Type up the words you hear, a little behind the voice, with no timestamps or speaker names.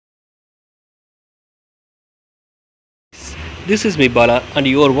This is me Bala and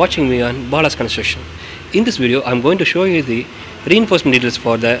you are watching me on Bala's Construction. In this video I am going to show you the reinforcement details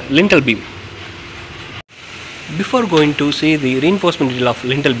for the lintel beam. Before going to see the reinforcement detail of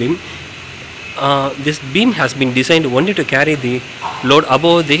lintel beam, this beam has been designed only to carry the load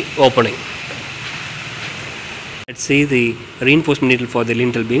above the opening. Let's see the reinforcement detail for the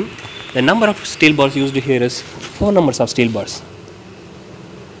lintel beam. The number of steel bars used here is 4 numbers of steel bars.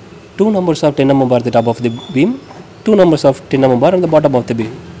 2 numbers of 10 mm bar at the top of the beam, 2 numbers of 10 mm bar on the bottom of the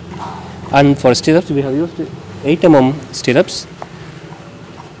beam. And for stirrups we have used 8 mm stirrups.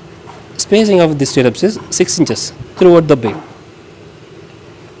 Spacing of the stirrups is 6 inches throughout the beam.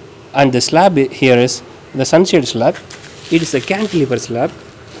 And the slab here is the sunshade slab. It is a cantilever slab.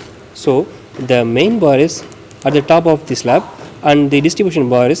 So the main bar is at the top of the slab and the distribution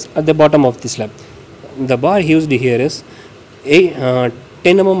bar is at the bottom of the slab. The bar used here is 10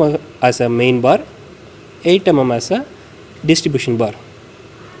 mm as a main bar, 8 mm as a distribution bar.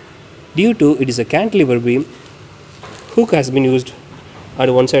 Due to it is a cantilever beam, hook has been used at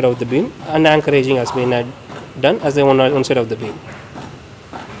one side of the beam and anchoraging has been done as the one side of the beam.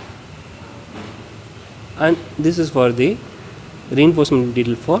 And this is for the reinforcement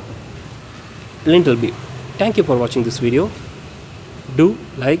detail for lintel beam. Thank you for watching this video. Do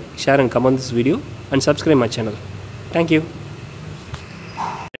like, share and comment this video and subscribe my channel. Thank you.